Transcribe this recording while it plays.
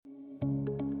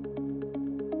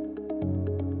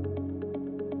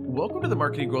Welcome to the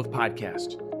Marketing Growth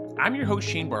Podcast. I'm your host,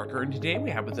 Shane Barker, and today we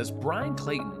have with us Brian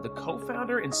Clayton, the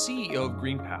co-founder and CEO of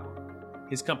GreenPal.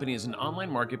 His company is an online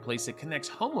marketplace that connects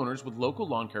homeowners with local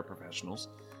lawn care professionals.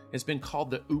 It's been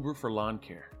called the Uber for lawn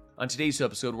care. On today's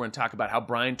episode, we're going to talk about how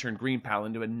Brian turned GreenPal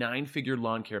into a 9-figure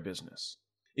lawn care business.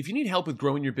 If you need help with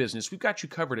growing your business, we've got you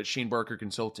covered at Shane Barker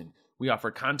Consulting. We offer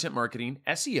content marketing,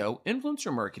 SEO,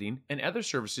 influencer marketing, and other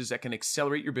services that can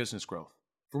accelerate your business growth.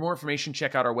 For more information,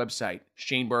 check out our website,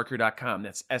 shanebarker.com.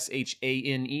 That's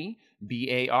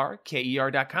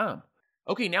ShaneBarker.com.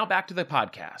 Okay, now back to the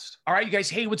podcast. All right, you guys,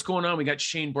 hey, what's going on? We got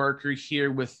Shane Barker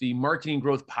here with the Marketing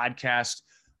Growth Podcast.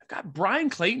 I've got Brian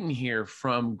Clayton here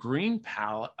from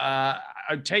GreenPal.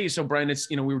 I'll tell you, so Brian,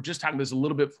 we were just talking about this a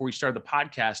little bit before we started the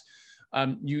podcast.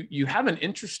 You have an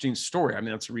interesting story. I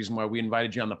mean, that's the reason why we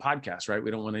invited you on the podcast, right? We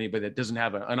don't want anybody that doesn't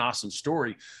have an awesome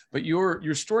story. But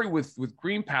your story with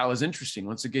GreenPal is interesting.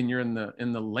 Once again, you're in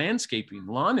the landscaping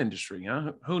lawn industry,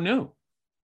 huh? Who knew?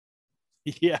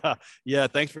 Yeah.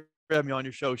 Thanks for having me on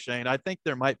your show, Shane. I think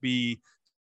there might be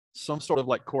some sort of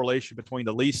like correlation between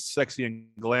the least sexy and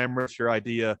glamorous your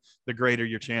idea, the greater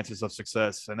your chances of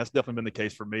success. And that's definitely been the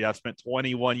case for me. I've spent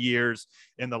 21 years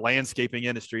in the landscaping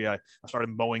industry. I started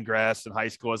mowing grass in high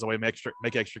school as a way to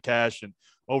make extra cash. And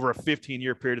over a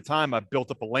 15-year period of time, I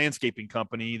built up a landscaping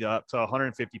company up to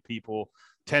 150 people,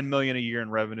 10 million a year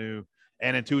in revenue.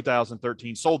 And in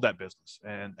 2013, sold that business.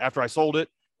 And after I sold it,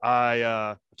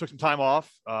 I took some time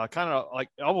off, kind of like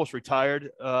almost retired,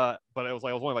 but I was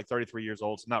only like 33 years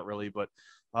old, so not really, but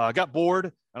got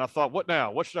bored and I thought, what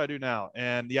now? What should I do now?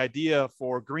 And the idea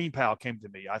for GreenPal came to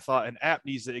me. I thought an app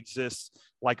needs to exist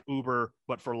like Uber,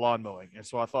 but for lawn mowing. And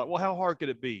so I thought, well, how hard could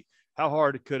it be? How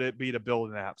hard could it be to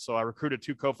build an app? So I recruited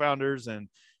 2 co-founders and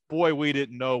boy, we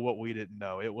didn't know what we didn't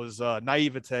know. It was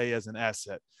naivete as an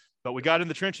asset. But we got in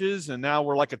the trenches, and now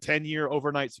we're like a 10-year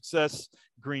overnight success.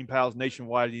 GreenPal's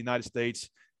nationwide in the United States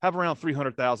have around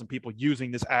 300,000 people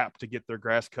using this app to get their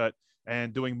grass cut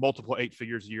and doing multiple 8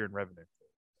 figures a year in revenue.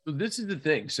 So this is the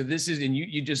thing. So this is, and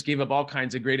you just gave up all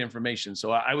kinds of great information.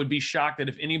 So I would be shocked that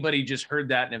if anybody just heard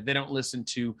that, and if they don't listen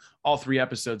to all 3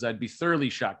 episodes, I'd be thoroughly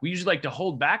shocked. We usually like to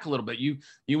hold back a little bit. You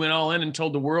went all in and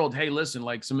told the world, hey, listen,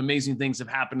 like some amazing things have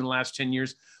happened in the last 10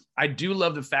 years. I do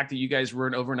love the fact that you guys were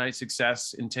an overnight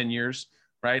success in 10 years,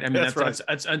 right? I mean,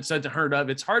 that's unheard of.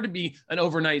 It's hard to be an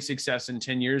overnight success in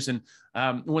 10 years. And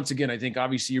once again, I think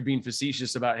obviously you're being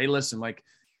facetious about, hey, listen, like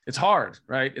it's hard,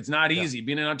 right? It's not easy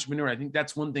being an entrepreneur. I think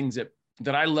that's one thing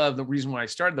that I love. The reason why I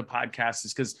started the podcast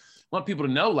is because I want people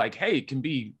to know like, hey, it can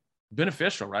be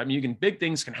beneficial, right? I mean, big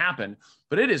things can happen,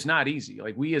 but it is not easy.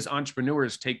 Like we as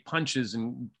entrepreneurs take punches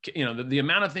and, the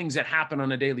amount of things that happen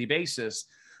on a daily basis.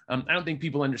 I don't think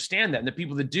people understand that. And the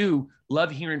people that do love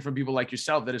hearing from people like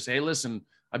yourself that say, hey, listen,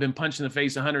 I've been punched in the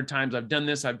face 100 times. I've done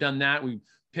this, I've done that. We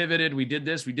pivoted, we did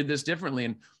this differently.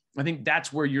 And I think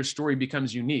that's where your story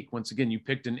becomes unique. Once again, you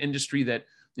picked an industry that,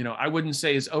 I wouldn't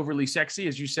say is overly sexy.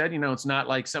 As you said, it's not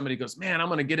like somebody goes, man, I'm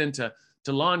going to get into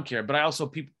lawn care. But I also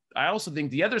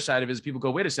think the other side of it is people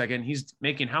go, wait a second, he's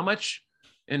making how much?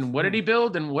 And what did he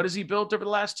build? And what has he built over the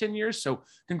last 10 years? So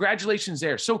congratulations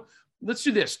there. So let's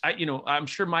do this. I'm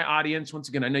sure my audience, once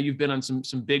again, I know you've been on some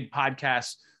big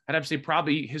podcasts. I'd have to say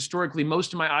probably historically,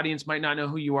 most of my audience might not know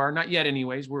who you are. Not yet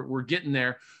anyways, we're getting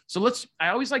there. So I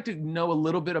always like to know a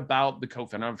little bit about the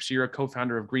co-founder. Obviously you're a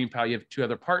co-founder of GreenPal. You have 2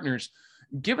 other partners.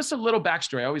 Give us a little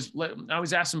backstory. I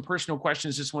always ask some personal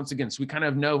questions just once again, so we kind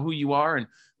of know who you are and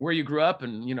where you grew up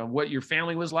and, what your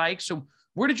family was like. So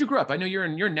where did you grow up? I know you're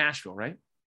in Nashville, right?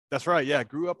 That's right. Yeah.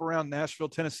 Grew up around Nashville,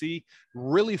 Tennessee.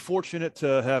 Really fortunate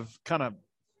to have kind of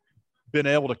been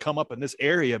able to come up in this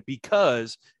area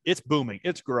because it's booming.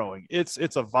 It's growing. It's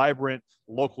a vibrant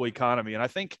local economy. And I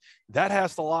think that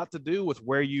has a lot to do with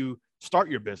where you start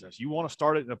your business. You want to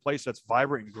start it in a place that's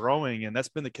vibrant and growing. And that's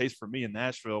been the case for me in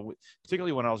Nashville,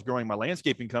 particularly when I was growing my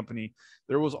landscaping company.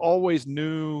 There was always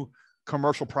new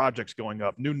commercial projects going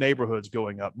up, new neighborhoods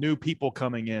going up, new people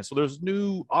coming in. So there's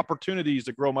new opportunities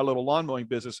to grow my little lawn mowing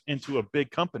business into a big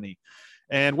company.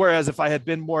 And whereas if I had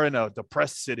been more in a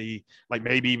depressed city, like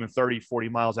maybe even 30, 40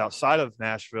 miles outside of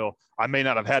Nashville, I may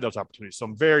not have had those opportunities. So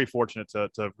I'm very fortunate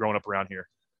to have grown up around here.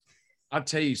 I'll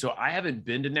tell you, so I haven't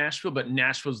been to Nashville, but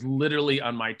Nashville's literally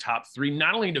on my top 3,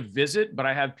 not only to visit, but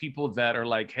I have people that are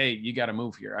like, hey, you got to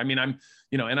move here. I mean,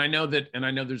 and I know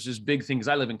there's this big thing because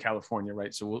I live in California,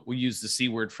 right? So we'll use the C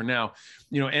word for now,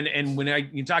 and when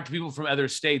you talk to people from other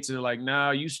states, they're like,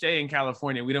 no, you stay in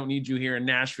California. We don't need you here in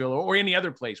Nashville or any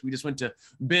other place. We just went to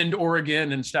Bend,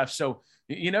 Oregon and stuff. So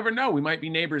you never know. We might be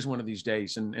neighbors one of these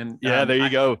days. And yeah, there you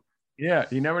go. Yeah,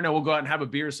 you never know. We'll go out and have a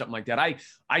beer or something like that.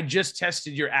 I just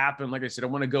tested your app, and like I said, I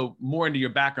want to go more into your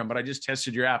background, but I just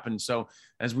tested your app, and so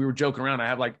as we were joking around, I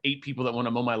have like 8 people that want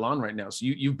to mow my lawn right now. So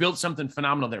you built something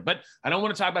phenomenal there. But I don't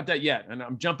want to talk about that yet, and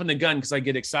I'm jumping the gun because I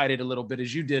get excited a little bit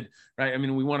as you did, right? I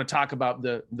mean, we want to talk about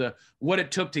the what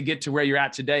it took to get to where you're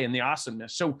at today and the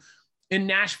awesomeness. So in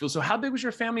Nashville, so how big was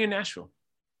your family in Nashville?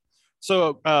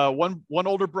 So one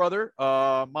older brother,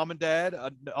 mom and dad.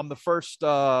 I'm the first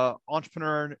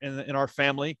entrepreneur in our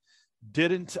family.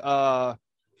 Didn't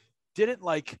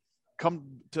like come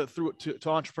to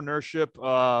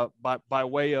entrepreneurship by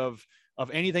way of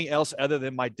anything else other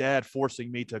than my dad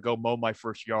forcing me to go mow my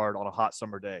first yard on a hot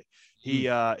summer day.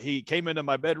 He came into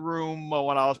my bedroom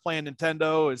when I was playing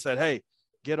Nintendo and said, "Hey,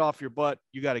 get off your butt.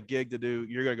 You got a gig to do.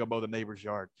 You're going to go mow the neighbor's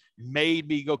yard." Made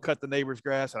me go cut the neighbor's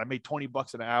grass, and I made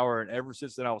 $20 an hour. And ever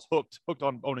since then, I was hooked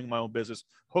on owning my own business,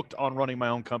 hooked on running my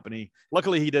own company.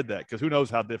 Luckily, he did that, because who knows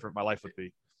how different my life would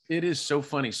be. It is so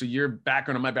funny. So your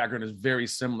background and my background is very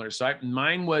similar. So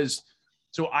mine was,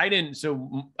 so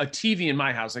a TV in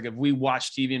my house, like if we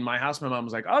watch TV in my house, my mom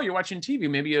was like, "Oh, you're watching TV.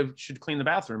 Maybe you should clean the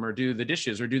bathroom or do the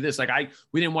dishes or do this." Like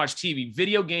we didn't watch TV.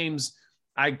 Video games,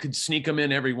 I could sneak them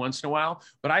in every once in a while,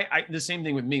 but I the same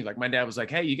thing with me. Like my dad was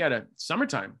like, "Hey, you got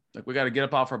summertime. Like we got to get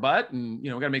up off our butt and, we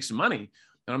got to make some money."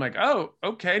 And I'm like, "Oh,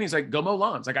 okay." And he's like, "Go mow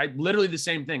lawns." Like I literally the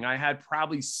same thing. I had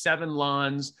probably 7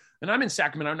 lawns, and I'm in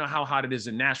Sacramento. I don't know how hot it is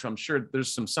in Nashville. I'm sure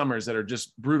there's some summers that are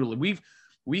just brutal.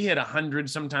 We hit 100,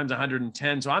 sometimes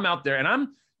 110. So I'm out there, and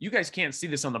you guys can't see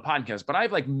this on the podcast, but I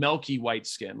have like milky white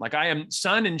skin. Like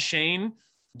Sun and Shane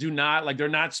do not, like, they're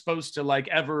not supposed to like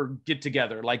ever get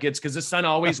together. Like it's because the sun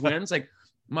always wins. Like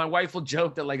my wife will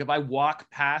joke that like if I walk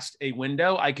past a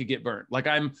window, I could get burnt. Like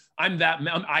I'm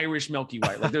Irish milky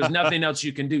white. Like there's nothing else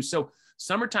you can do. So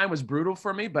summertime was brutal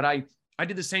for me, but I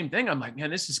did the same thing. I'm like,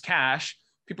 man, this is cash.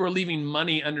 People are leaving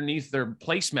money underneath their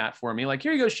placemat for me. Like,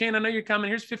 "Here you go, Shane. I know you're coming.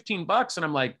 Here's $15." And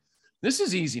I'm like, this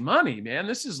is easy money, man.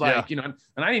 This is like, and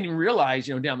I didn't even realize,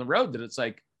 down the road that it's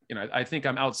like, I think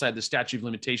I'm outside the statute of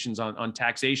limitations on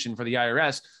taxation for the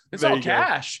IRS. It's all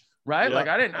cash, right? Yeah. Like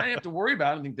I didn't have to worry about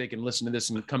it. I don't think they can listen to this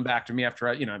and come back to me after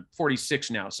I'm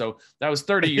 46 now. So that was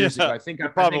 30 years ago. I think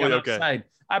I'm okay. Outside.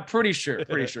 I'm pretty sure,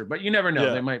 but you never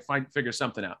know. They might figure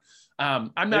something out.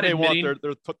 I'm not admitting want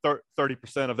their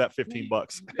 30% of that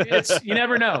 $15. You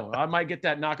never know. I might get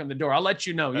that knock on the door. I'll let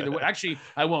you know either way. Actually,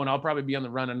 I won't. I'll probably be on the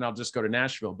run and I'll just go to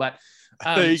Nashville. But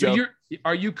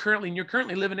you're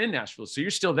currently living in Nashville, so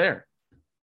you're still there.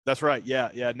 That's right.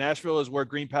 Yeah. Nashville is where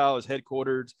GreenPal is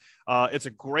headquartered. It's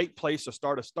a great place to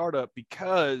start a startup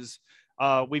because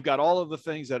we've got all of the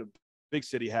things that a big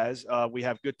city has. We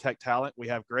have good tech talent. We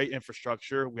have great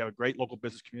infrastructure. We have a great local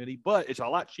business community, but it's a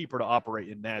lot cheaper to operate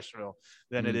in Nashville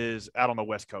than it is out on the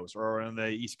West Coast or on the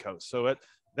East Coast. So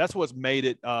that's what's made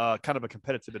it kind of a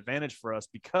competitive advantage for us,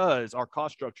 because our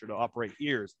cost structure to operate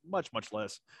here is much, much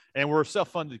less. And we're a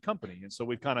self-funded company. And so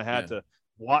we've kind of had to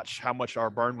watch how much our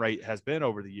burn rate has been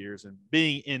over the years. And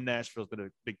being in Nashville has been a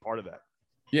big part of that.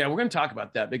 Yeah, we're going to talk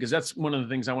about that, because that's one of the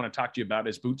things I want to talk to you about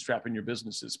is bootstrapping your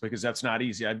businesses, because that's not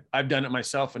easy. I've done it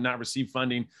myself and not received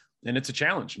funding, and it's a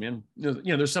challenge, man.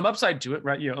 There's some upside to it,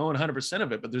 right? You own 100%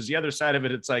 of it, but there's the other side of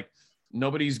it. It's like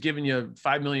nobody's giving you a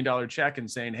 $5 million check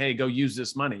and saying, "Hey, go use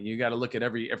this money." You got to look at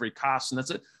every cost, and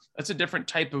that's a different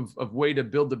type of way to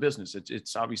build the business.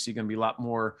 It's obviously going to be a lot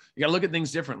more. You got to look at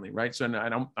things differently, right? So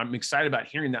I'm excited about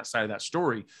hearing that side of that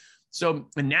story. So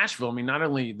in Nashville, I mean, not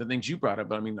only the things you brought up,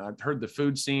 but I mean, I've heard the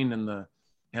food scene and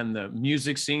the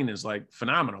music scene is like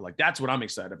phenomenal. Like that's what I'm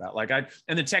excited about.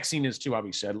 And the tech scene is too,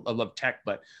 obviously. I love tech,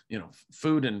 but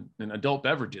food and adult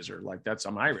beverages are like,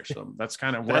 I'm Irish. So that's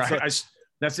kind of where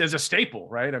that's as a staple,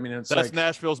 right? I mean, that's like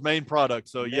Nashville's main product.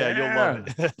 So yeah, you'll love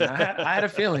it. I had a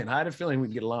feeling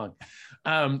we'd get along.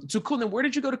 So cool. Then where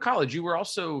did you go to college? You were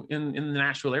also in the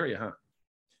Nashville area, huh?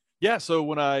 Yeah. So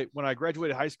when I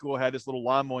graduated high school, I had this little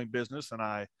lawn mowing business, and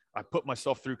I put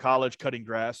myself through college cutting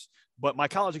grass, but my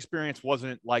college experience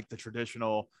wasn't like the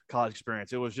traditional college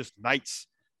experience. It was just nights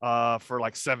for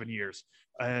like 7 years.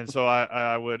 And so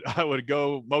I would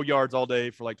go mow yards all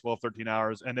day for like 12, 13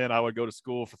 hours. And then I would go to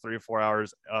school for 3 or 4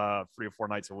 hours, 3 or 4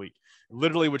 nights a week.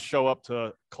 Literally would show up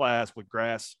to class with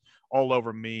grass all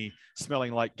over me,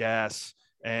 smelling like gas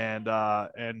and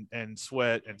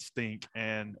sweat and stink.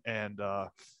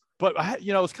 But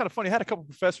it was kind of funny. I had a couple of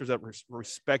professors that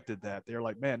respected that. They're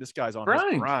like, "Man, this guy's on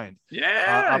his grind."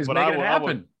 Yeah, he's making it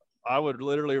happen. I would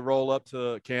literally roll up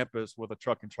to campus with a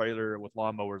truck and trailer with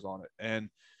lawnmowers on it. And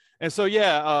so,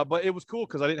 but it was cool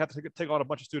because I didn't have to take on a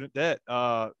bunch of student debt,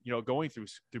 going through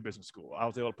business school. I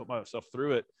was able to put myself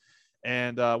through it.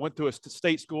 and went to a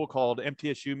state school called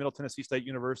MTSU, Middle Tennessee State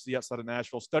University outside of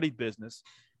Nashville, studied business.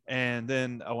 And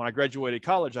then when I graduated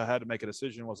college, I had to make a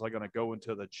decision. Was I going to go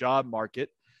into the job market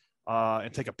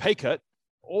and take a pay cut,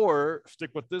 or stick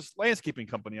with this landscaping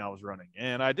company I was running?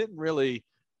 And I didn't really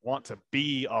want to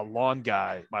be a lawn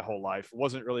guy my whole life. It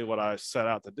wasn't really what I set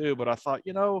out to do, but I thought,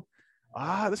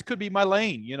 this could be my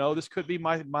lane. This could be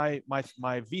my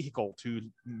vehicle to,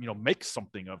 make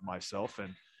something of myself.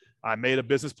 And I made a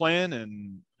business plan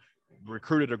and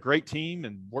recruited a great team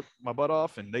and worked my butt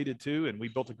off, and they did too. And we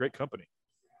built a great company.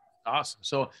 Awesome.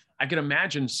 So I can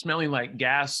imagine smelling like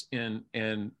gas and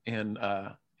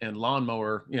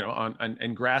lawnmower,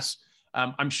 and grass.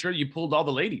 I'm sure you pulled all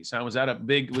the ladies. Was that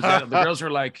the girls were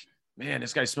like, man,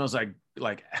 this guy smells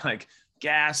like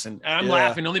gas. And I'm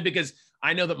laughing only because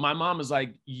I know that my mom is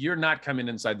like, you're not coming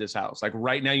inside this house. Like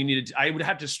right now I would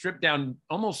have to strip down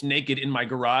almost naked in my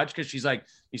garage. Cause she's like,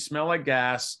 you smell like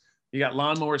gas. You got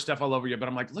lawnmower stuff all over you. But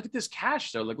I'm like, look at this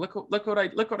cash though. Like, look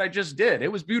what I just did.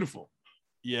 It was beautiful.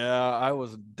 Yeah, I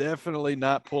was definitely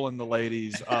not pulling the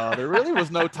ladies. There really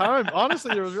was no time.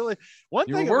 Honestly, there was really one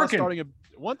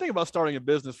thing about starting a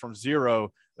business from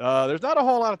zero. There's not a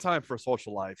whole lot of time for a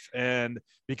social life, and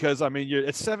because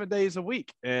it's 7 days a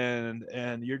week, and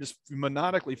you're just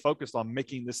maniacally focused on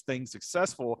making this thing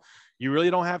successful. You really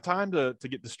don't have time to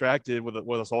get distracted with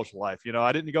a social life.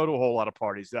 I didn't go to a whole lot of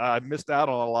parties. I missed out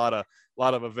on a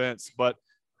lot of events, but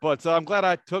I'm glad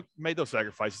I made those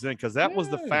sacrifices in, because that was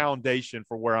the foundation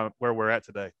for where we're at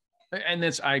today. And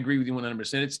I agree with you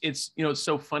 100%. It's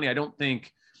so funny. I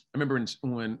remember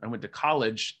when I went to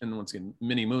college, and once again,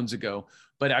 many moons ago,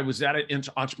 but I was at an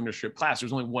entrepreneurship class. There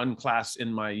was only one class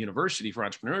in my university for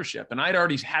entrepreneurship, and I'd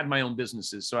already had my own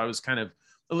businesses. So I was kind of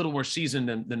a little more seasoned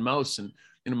than most. And,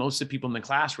 most of the people in the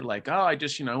class were like, oh, I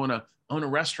just, I want to own a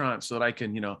restaurant so that I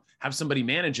can, have somebody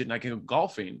manage it and I can go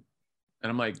golfing.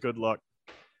 And I'm like, good luck.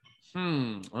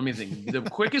 Let me think. The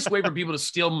quickest way for people to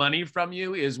steal money from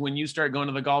you is when you start going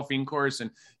to the golfing course and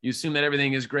you assume that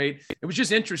everything is great. It was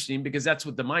just interesting because that's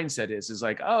what the mindset is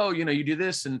like, oh, you do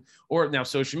this, or now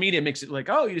social media makes it like,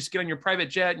 oh, you just get on your private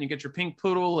jet and you get your pink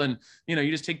poodle and, you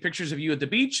just take pictures of you at the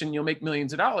beach and you'll make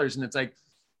millions of dollars. And it's like,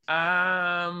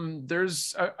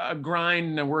 there's a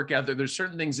grind and a work out there. There's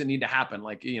certain things that need to happen,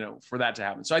 like, for that to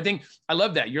happen. So I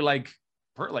love that. You're like,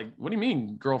 what do you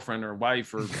mean girlfriend or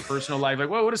wife or personal life? Like,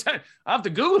 what is that? I'll have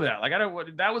to Google that. Like,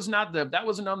 that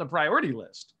wasn't on the priority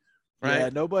list. Right. Yeah,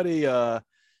 nobody,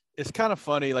 it's kind of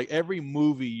funny. Like every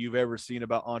movie you've ever seen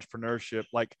about entrepreneurship,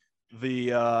 like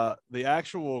the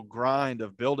actual grind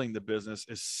of building the business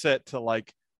is set to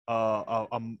like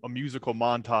a musical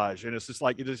montage. And it's just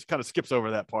like, it just kind of skips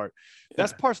over that part.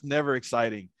 That part's never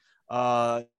exciting.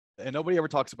 And nobody ever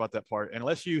talks about that part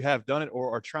unless you have done it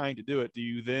or are trying to do it. Do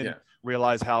you then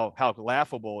realize how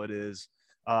laughable it is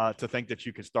to think that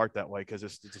you can start that way? Because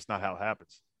it's just not how it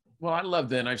happens. Well, I love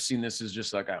that. And I've seen this as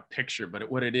just like a picture, but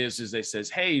what it is they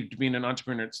says, hey, being an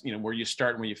entrepreneur, it's, where you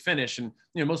start and where you finish. And,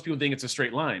 most people think it's a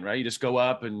straight line, right? You just go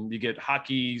up and you get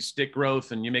hockey stick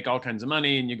growth and you make all kinds of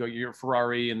money and you go your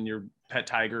Ferrari and your pet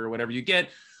tiger or whatever you get.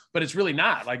 But it's really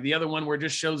not like the other one where it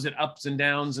just shows it ups and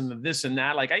downs and the this and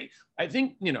that. Like I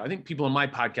think people on my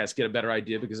podcast get a better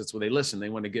idea because that's where they listen. They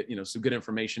want to get, some good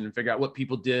information and figure out what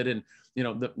people did and,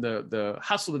 the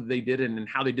hustle that they did and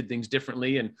how they did things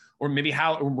differently. And, or maybe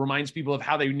how it reminds people of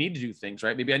how they need to do things,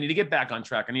 right? Maybe I need to get back on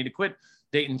track. I need to quit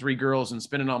dating 3 girls and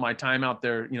spending all my time out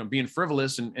there, being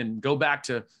frivolous and go back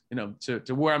to,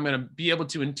 to where I'm going to be able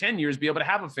to, in 10 years, be able to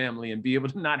have a family and be able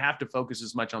to not have to focus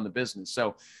as much on the business.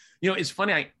 So, it's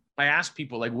funny. I ask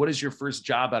people like, what is your first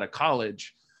job out of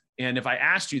college? And if I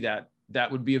asked you that,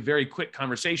 that would be a very quick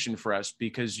conversation for us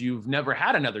because you've never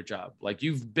had another job. Like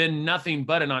you've been nothing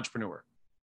but an entrepreneur.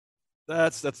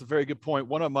 That's a very good point.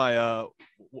 One of my,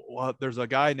 there's a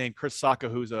guy named Chris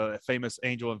Sacca, who's a famous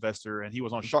angel investor, and he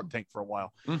was on Shark Tank for a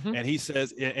while. Mm-hmm. And he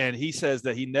says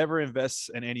that he never invests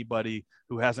in anybody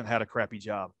who hasn't had a crappy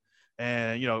job.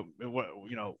 And,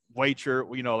 waiter,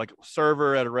 like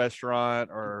server at a restaurant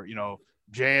or,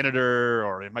 janitor,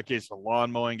 or in my case, a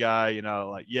lawn mowing guy,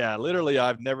 literally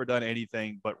I've never done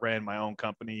anything but ran my own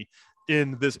company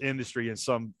in this industry in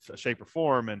some shape or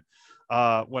form. And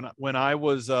when I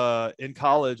was in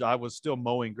college, I was still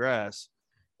mowing grass.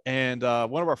 And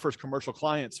one of our first commercial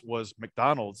clients was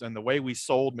McDonald's. And the way we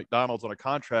sold McDonald's on a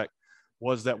contract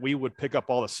was that we would pick up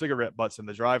all the cigarette butts in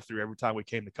the drive-thru every time we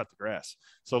came to cut the grass.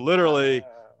 So literally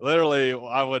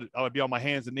I would be on my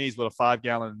hands and knees with a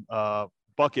 5-gallon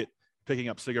bucket, picking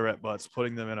up cigarette butts,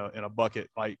 putting them in a bucket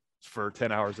like for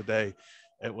 10 hours a day.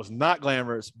 It was not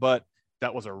glamorous, but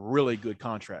that was a really good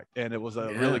contract. And it was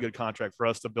a really good contract for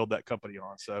us to build that company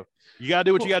on. So you got to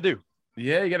do what you got to do.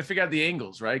 Yeah, you got to figure out the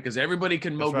angles, right? Because everybody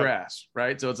can mow That's right. grass,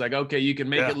 right? So it's like, okay, you can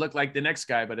make Yeah. it look like the next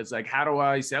guy, but it's like, how do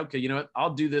I say, okay, you know what?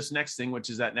 I'll do this next thing, which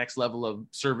is that next level of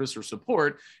service or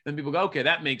support. And people go, okay,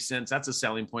 that makes sense. That's a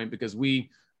selling point because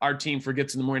our team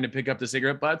forgets in the morning to pick up the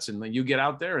cigarette butts, and then you get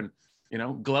out there and,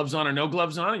 gloves on or no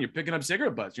gloves on, and you're picking up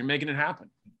cigarette butts. You're making it happen.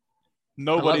 I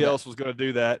love Nobody that. else was going to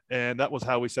do that, and that was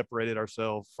how we separated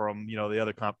ourselves from the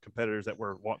other competitors that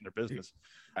were wanting their business.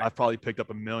 I've probably picked up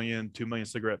 1 million, 2 million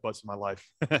cigarette butts in my life.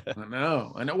 I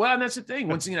know. Well, and that's the thing.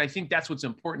 Once again, I think that's what's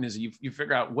important is you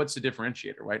figure out what's the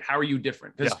differentiator, right? How are you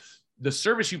different? Because the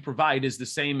service you provide is the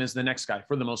same as the next guy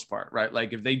for the most part, right?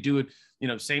 Like if they do it,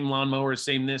 same lawnmower,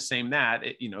 same this, same that,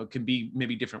 it could be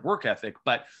maybe different work ethic.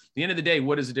 But at the end of the day,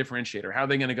 what is the differentiator? How are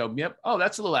they going to go, yep, oh,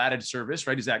 that's a little added service,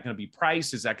 right? Is that going to be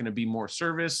price? Is that going to be more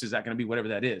service? Is that going to be whatever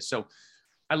that is? So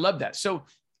I love that. So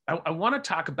I want to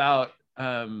talk about,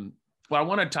 I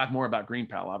want to talk more about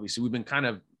GreenPal. Obviously, we've been kind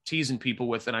of teasing people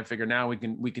with, and I figure now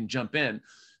we can jump in.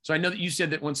 So I know that you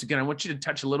said that once again, I want you to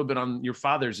touch a little bit on your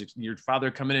father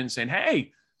coming in and saying,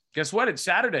 hey, guess what? It's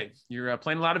Saturday. You're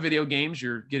playing a lot of video games.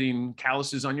 You're getting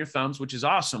calluses on your thumbs, which is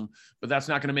awesome, but that's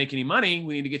not going to make any money.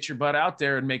 We need to get your butt out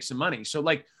there and make some money. So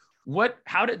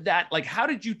how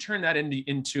did you turn that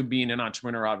into being an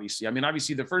entrepreneur? Obviously, I mean,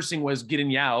 obviously the first thing was getting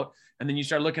you out, and then you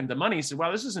start looking at the money. You said,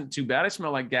 wow, this isn't too bad. I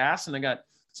smell like gas and I got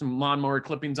some lawnmower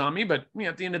clippings on me, but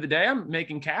at the end of the day, I'm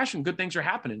making cash and good things are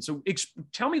happening. So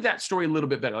tell me that story a little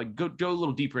bit better. Like go a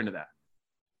little deeper into that.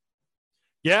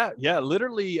 Yeah.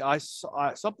 Literally, I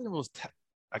saw something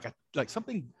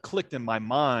something clicked in my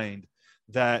mind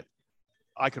that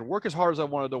I could work as hard as I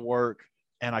wanted to work,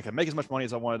 and I could make as much money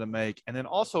as I wanted to make. And then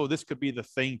also this could be the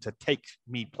thing to take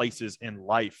me places in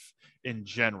life in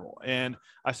general. And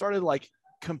I started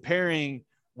comparing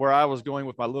where I was going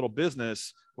with my little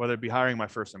business, whether it be hiring my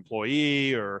first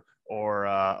employee or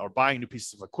buying new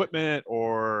pieces of equipment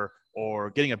or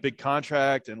getting a big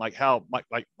contract, and how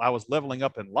I was leveling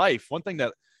up in life. One thing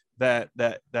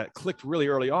that clicked really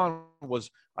early on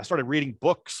was I started reading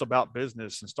books about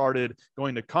business and started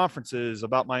going to conferences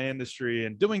about my industry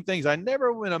and doing things I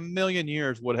never in a million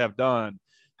years would have done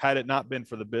had it not been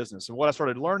for the business. And what I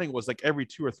started learning was every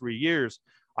 2 or 3 years,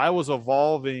 I was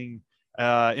evolving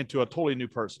into a totally new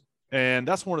person. And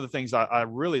that's one of the things I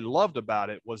really loved about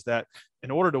it, was that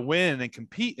in order to win and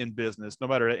compete in business, no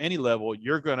matter at any level,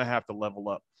 you're going to have to level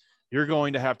up. You're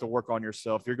going to have to work on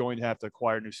yourself. You're going to have to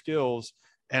acquire new skills.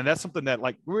 And that's something that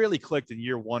really clicked in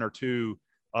year 1 or 2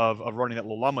 of running that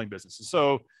little lawnmowing business. And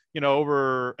so,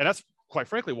 and that's quite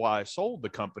frankly why I sold the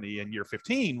company in year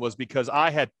 15, was because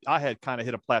I had kind of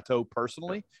hit a plateau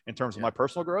personally in terms of my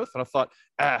personal growth. And I thought,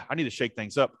 I need to shake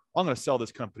things up. I'm going to sell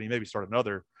this company, maybe start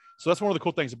another. So that's one of the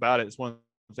cool things about it. It's one of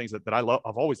the things that I love.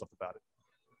 I've always loved about it.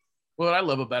 Well, what I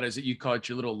love about it is that you call it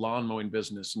your little lawn mowing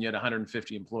business and you had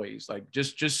 150 employees.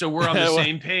 Just so we're on the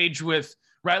same page with,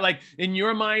 right? Like in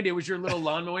your mind, it was your little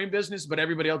lawn mowing business, but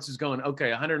everybody else is going, okay,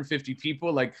 150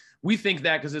 people. We think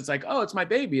that because it's oh, it's my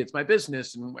baby, it's my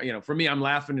business. And, for me, I'm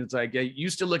laughing. It's I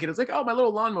used to look at it, it's oh, my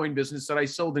little lawn mowing business that I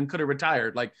sold and could have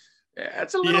retired.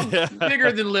 It's a little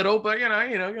bigger than little, but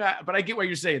but I get why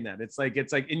you're saying that. It's like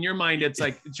in your mind, it's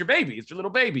it's your baby, it's your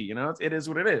little baby, it is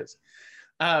what it is.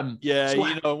 One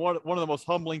of the most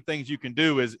humbling things you can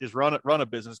do is run a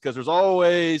business, because there's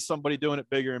always somebody doing it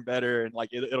bigger and better, and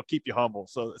it'll keep you humble.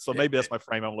 So maybe that's my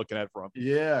frame I'm looking at it from.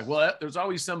 Yeah, well, there's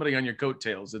always somebody on your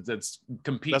coattails that's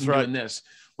competing. That's right. Doing this.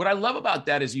 What I love about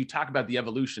that is you talk about the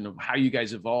evolution of how you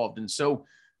guys evolved, and so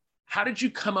how did you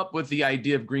come up with the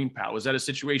idea of GreenPal? Was that a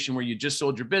situation where you just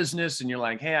sold your business and you're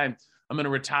like, hey, I'm going to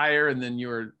retire, and then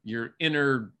your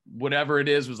inner whatever it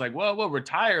is was well,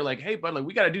 retire. Hey, but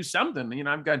we got to do something.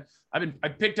 I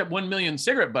picked up 1 million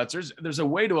cigarette butts. There's a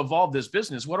way to evolve this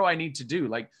business. What do I need to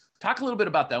do? Talk a little bit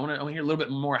about that. I want to hear a little bit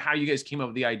more how you guys came up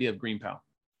with the idea of GreenPal.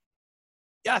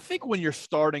 Yeah, I think when you're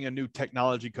starting a new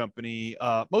technology company,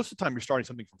 most of the time you're starting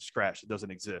something from scratch that doesn't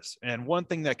exist. And one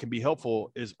thing that can be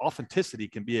helpful is authenticity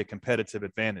can be a competitive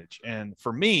advantage. And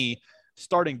for me,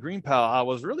 starting GreenPal, I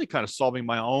was really kind of solving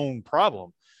my own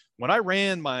problem. When I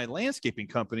ran my landscaping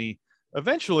company,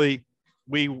 eventually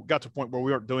we got to a point where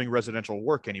we weren't doing residential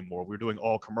work anymore. We were doing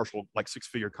all commercial,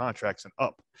 6-figure contracts and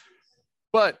up.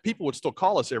 But people would still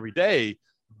call us every day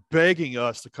begging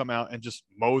us to come out and just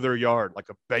mow their yard, like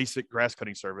a basic grass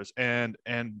cutting service. And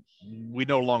we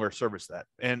no longer service that.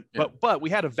 But we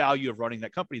had a value of running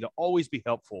that company to always be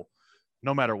helpful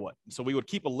no matter what. So we would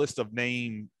keep a list of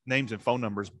names and phone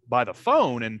numbers by the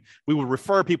phone, and we would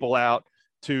refer people out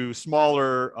to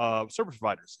smaller service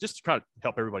providers just to try to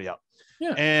help everybody out.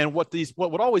 Yeah. And what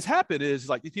would always happen is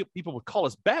like these people would call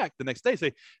us back the next day,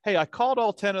 say, hey, I called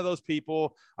all 10 of those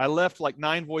people. I left like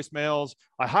 9 voicemails.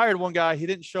 I hired one guy. He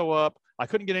didn't show up. I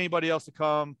couldn't get anybody else to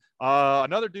come.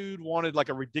 Another dude wanted like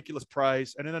a ridiculous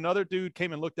price. And then another dude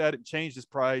came and looked at it and changed his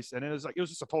price. And it was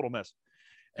just a total mess.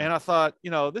 Yeah. And I thought,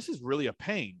 this is really a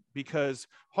pain because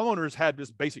homeowners had this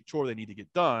basic chore they need to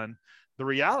get done. The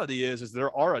reality is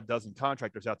there are a dozen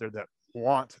contractors out there that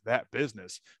want that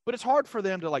business, but it's hard for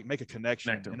them to like make a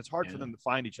connection, and it's hard for them to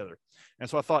find each other. And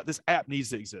so I thought this app needs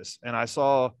to exist. And I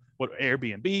saw what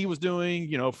Airbnb was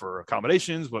doing, for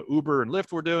accommodations, what Uber and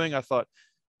Lyft were doing. I thought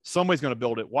somebody's going to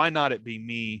build it. Why not it be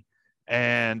me?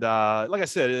 And like I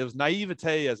said, it was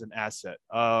naivete as an asset.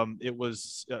 It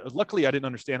was luckily I didn't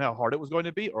understand how hard it was going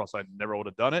to be, or else I never would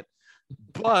have done it.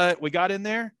 But we got in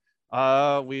there.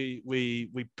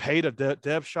 We paid a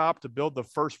dev shop to build the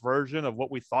first version of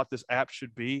what we thought this app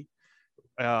should be.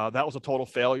 That was a total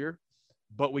failure,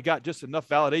 but we got just enough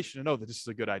validation to know that this is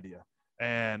a good idea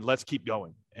and let's keep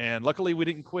going. And luckily we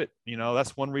didn't quit.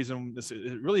 That's one reason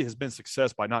it really has been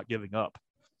success, by not giving up.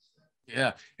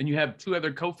 Yeah. And you have 2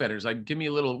 other co-founders. Like, give me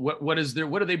a little, what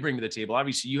do they bring to the table?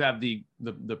 Obviously you have the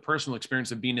personal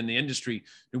experience of being in the industry.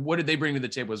 What did they bring to the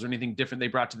table? Was there anything different they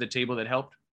brought to the table that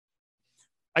helped?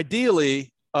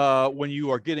 Ideally, when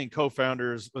you are getting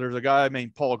co-founders, there's a guy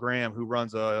named Paul Graham who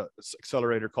runs a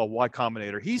accelerator called Y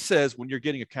Combinator. He says when you're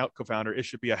getting a co-founder, it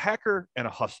should be a hacker and a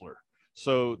hustler.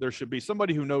 So there should be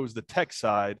somebody who knows the tech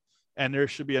side, and there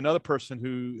should be another person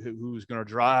who's going to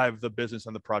drive the business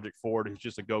and the project forward, who's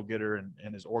just a go-getter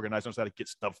and is organized, knows how to get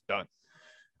stuff done.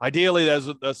 Ideally,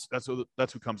 that's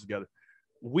who comes together.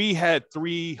 We had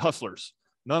 3 hustlers.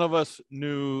 None of us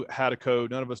knew how to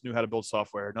code. None of us knew how to build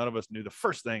software. None of us knew the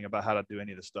first thing about how to do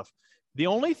any of this stuff. The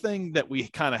only thing that we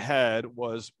kind of had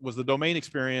was the domain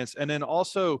experience. And then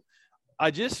also, I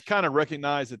just kind of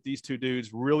recognized that these 2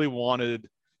 dudes really wanted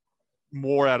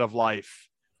more out of life.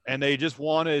 And they just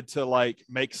wanted to like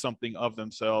make something of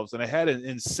themselves. And they had an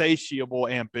insatiable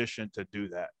ambition to do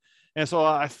that. And so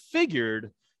I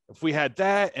figured if we had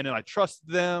that, and then I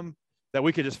trusted them, that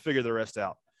we could just figure the rest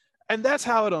out. And that's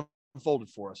how it unfolded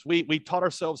for us. We taught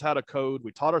ourselves how to code.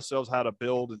 We taught ourselves how to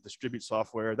build and distribute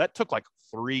software. That took like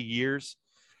 3 years.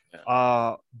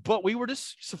 But we were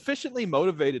just sufficiently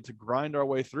motivated to grind our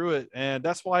way through it. And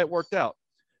that's why it worked out.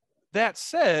 That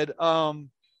said,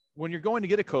 when you're going to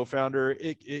get a co-founder,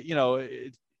 you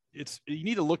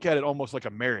need to look at it almost like a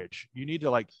marriage. You need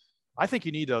to I think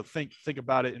you need to think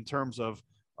about it in terms of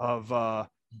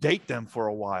date them for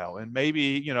a while, and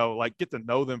maybe, get to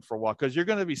know them for a while, because you're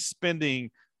going to be spending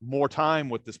more time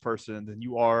with this person than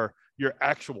you are your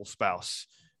actual spouse.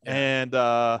 Yeah.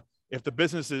 And if the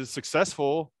business is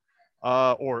successful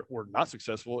or not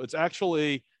successful, it's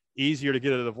actually easier to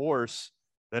get a divorce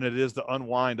than it is to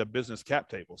unwind a business cap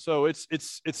table. So it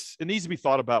needs to be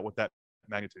thought about with that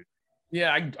magnitude.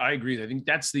 Yeah, I agree. I think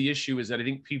that's the issue, is that I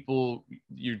think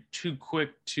you're too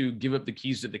quick to give up the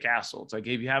keys to the castle. It's like,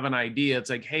 hey, if you have an idea, it's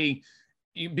like, hey,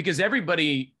 because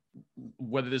everybody,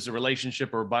 whether there's a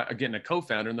relationship or getting a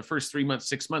co-founder, in the first 3 months,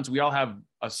 6 months, we all have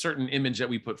a certain image that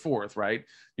we put forth, right?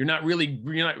 You're not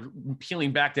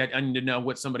peeling back that onion to know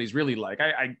what somebody's really like.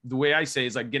 The way I say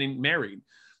is like getting married.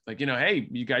 Like, hey,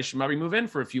 you guys should probably move in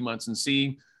for a few months and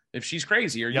see if she's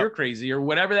crazy or you're crazy or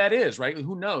whatever that is, right?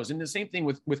 Who knows? And the same thing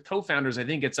with co-founders. I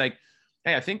think it's like,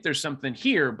 hey, I think there's something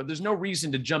here, but there's no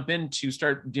reason to jump in to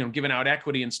start, giving out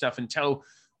equity and stuff until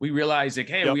we realize like,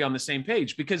 hey, are we on the same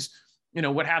page? Because,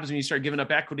 what happens when you start giving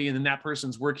up equity and then that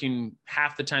person's working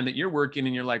half the time that you're working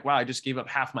and you're like, wow, I just gave up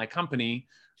half my company,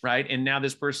 right? And now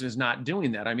this person is not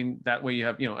doing that. I mean, that way you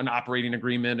have, an operating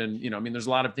agreement and, there's a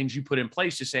lot of things you put in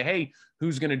place to say, hey,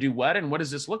 who's going to do what? And what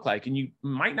does this look like? And you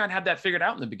might not have that figured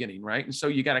out in the beginning, right? And so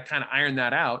you got to kind of iron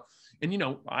that out. And,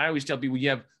 I always tell people, you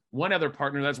have one other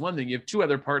partner, that's one thing. You have 2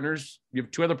 other partners,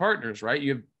 right?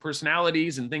 You have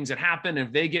personalities and things that happen.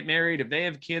 If they get married, if they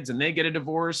have kids and they get a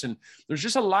divorce, and there's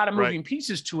just a lot of moving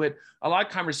pieces to it, a lot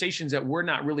of conversations that we're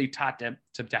not really taught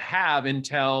to have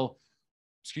until,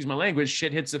 excuse my language,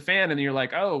 shit hits the fan. And you're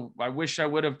like, oh, I wish I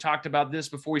would have talked about this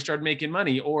before we started making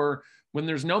money. Or when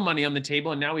there's no money on the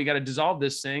table and now we got to dissolve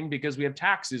this thing because we have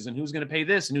taxes and who's going to pay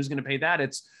this and who's going to pay that.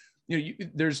 It's,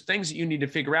 there's things that you need to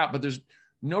figure out, but there's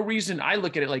no reason. I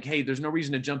look at it like, hey, there's no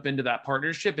reason to jump into that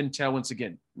partnership until, once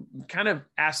again, kind of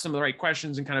ask some of the right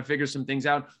questions and kind of figure some things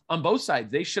out on both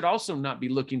sides. They should also not be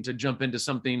looking to jump into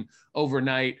something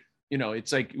overnight.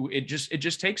 It's like, it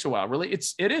just takes a while. Really,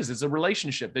 it's a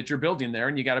relationship that you're building there,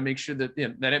 and you got to make sure that,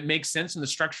 that it makes sense and the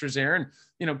structure's there. And,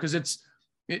 because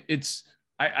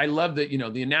I love that,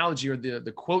 the analogy or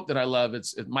the quote that I love,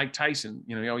 it's Mike Tyson,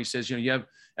 he always says, you have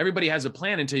everybody has a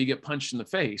plan until you get punched in the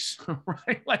face,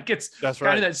 right? Like That's kind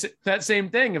right. of that same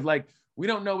thing of like, we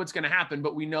don't know what's going to happen,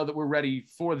 but we know that we're ready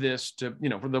for this to,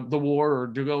 for the war or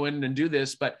to go in and do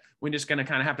this, but we're just going to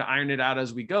kind of have to iron it out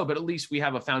as we go. But at least we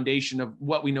have a foundation of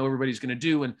what we know everybody's going to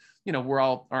do. And, we're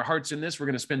all, our heart's in this. We're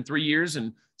going to spend 3 years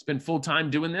and spend full time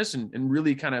doing this and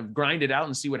really kind of grind it out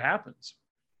and see what happens.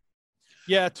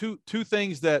 Yeah. Two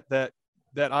things that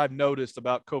I've noticed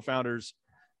about co-founders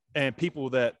and people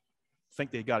that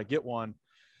think they got to get one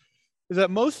is that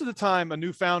most of the time a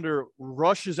new founder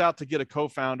rushes out to get a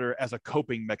co-founder as a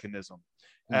coping mechanism.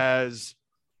 As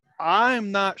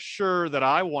I'm not sure that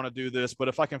I want to do this, but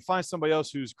if I can find somebody else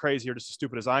who's crazy or just as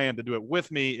stupid as I am to do it with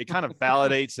me, it kind of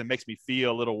validates and makes me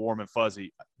feel a little warm and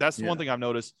fuzzy. That's the one thing I've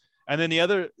noticed. And then the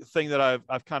other thing that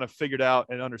I've kind of figured out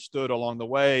and understood along the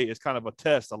way is kind of a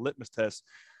test, a litmus test.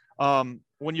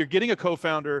 When you're getting a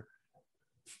co-founder,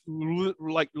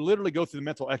 like literally go through the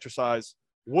mental exercise.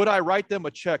 Would I write them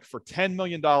a check for $10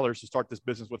 million to start this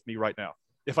business with me right now?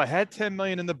 If I had 10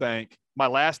 million in the bank, my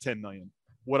last 10 million,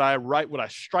 would I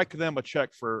strike them a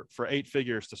check for 8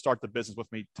 figures to start the business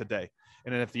with me today?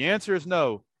 And then if the answer is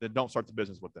no, then don't start the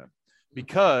business with them,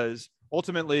 because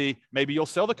ultimately maybe you'll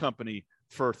sell the company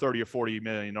for 30 or 40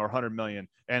 million or 100 million,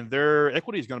 and their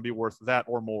equity is going to be worth that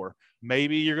or more.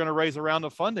 Maybe you're going to raise a round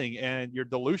of funding and your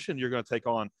dilution you're going to take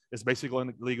on is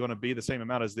basically going to be the same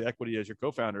amount as the equity as your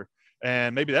co-founder.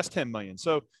 And maybe that's 10 million.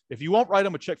 So if you won't write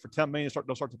them a check for 10 million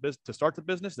to start the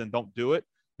business, then don't do it,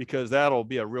 because that'll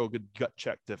be a real good gut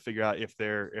check to figure out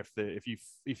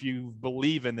if you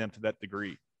believe in them to that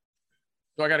degree.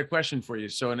 So I got a question for you.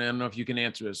 So, and I don't know if you can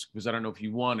answer this, because I don't know if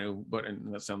you want to, but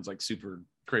and that sounds like super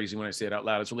crazy when I say it out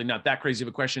loud. It's really not that crazy of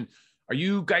a question. Are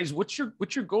you guys, what's your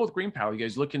goal with GreenPal? You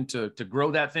guys looking to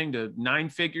grow that thing to 9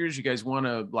 figures? You guys want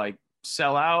to like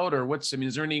sell out, or what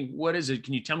is it?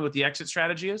 Can you tell me what the exit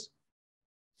strategy is?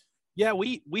 Yeah,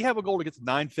 we have a goal to get to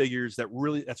 9 figures.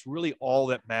 That's really all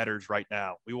that matters right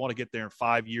now. We want to get there in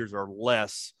 5 years or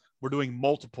less. We're doing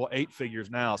multiple 8 figures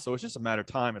now. So it's just a matter of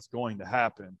time. It's going to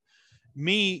happen.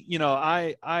 Me,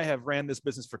 I have ran this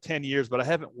business for 10 years, but I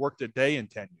haven't worked a day in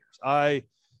 10 years. I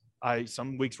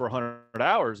some weeks were 100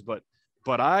 hours, but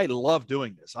I love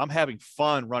doing this. I'm having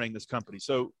fun running this company.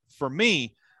 So for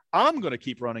me, I'm going to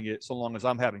keep running it so long as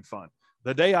I'm having fun.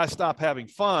 The day I stop having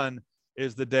fun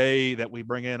is the day that we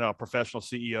bring in a professional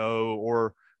CEO,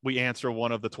 or we answer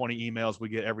one of the 20 emails we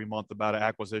get every month about an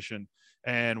acquisition,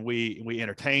 and we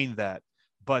entertain that.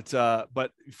 But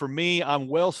for me, I'm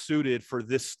well suited for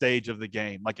this stage of the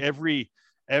game. Like every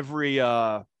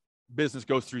business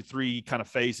goes through 3 kind of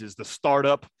phases: the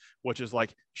startup, which is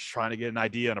like trying to get an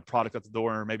idea and a product at the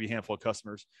door, or maybe a handful of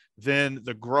customers. Then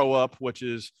the grow up, which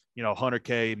is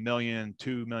 100K, million,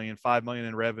 2 million, 5 million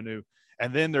in revenue.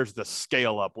 And then there's the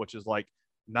scale up, which is like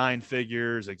 9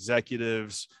 figures,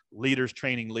 executives, leaders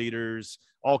training leaders,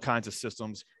 all kinds of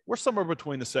systems. We're somewhere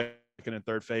between the second and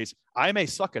third phase. I may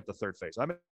suck at the third phase. I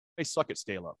may suck at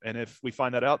scale up. And if we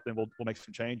find that out, then we'll make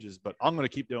some changes. But I'm going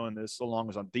to keep doing this so long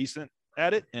as I'm decent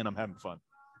at it and I'm having fun.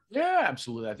 Yeah,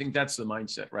 absolutely. I think that's the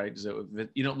mindset, right? So if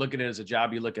you don't look at it as a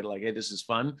job, you look at it like, hey, this is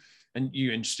fun, and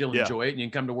you still enjoy it, and you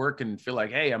can come to work and feel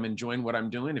like, hey, I'm enjoying what I'm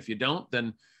doing. If you don't,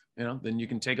 then then you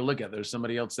can take a look at it. There's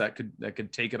somebody else that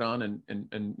could take it on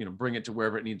and bring it to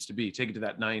wherever it needs to be. Take it to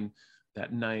that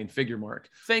 9-figure mark.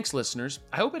 Thanks, listeners.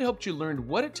 I hope it helped you learn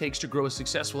what it takes to grow a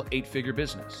successful 8-figure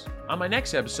business. On my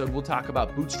next episode, we'll talk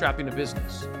about bootstrapping a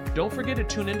business. Don't forget to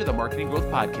tune into the Marketing Growth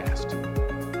Podcast.